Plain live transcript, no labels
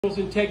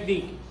And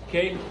technique,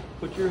 okay?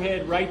 Put your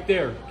head right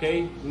there,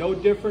 okay? No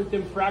different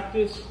than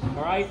practice,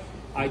 all right?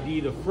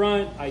 ID the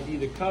front, ID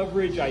the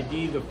coverage,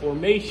 ID the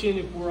formation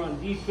if we're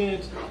on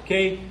defense,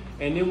 okay?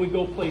 And then we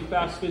go play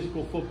fast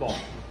physical football,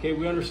 okay?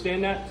 We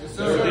understand that? Yes,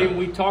 sir. Then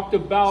we talked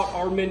about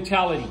our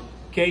mentality,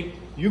 okay?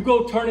 You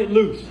go turn it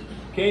loose,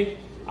 okay?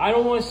 I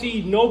don't want to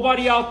see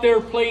nobody out there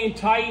playing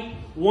tight,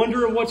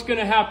 wondering what's going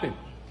to happen,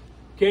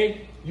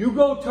 okay? You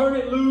go turn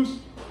it loose,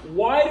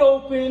 wide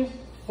open,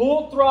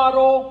 full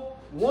throttle,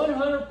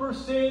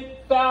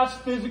 100%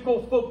 fast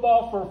physical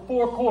football for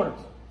 4 quarters.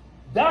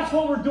 That's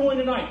what we're doing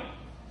tonight.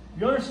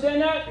 You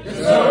understand that? Yes,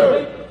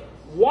 sir.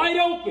 Wide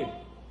open,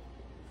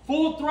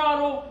 full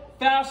throttle,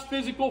 fast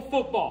physical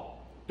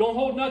football. Don't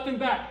hold nothing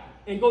back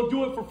and go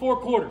do it for 4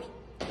 quarters.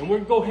 And we're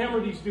going to go hammer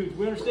these dudes.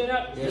 We understand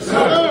that? Yes,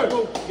 sir. Let's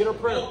go get our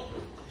prayer.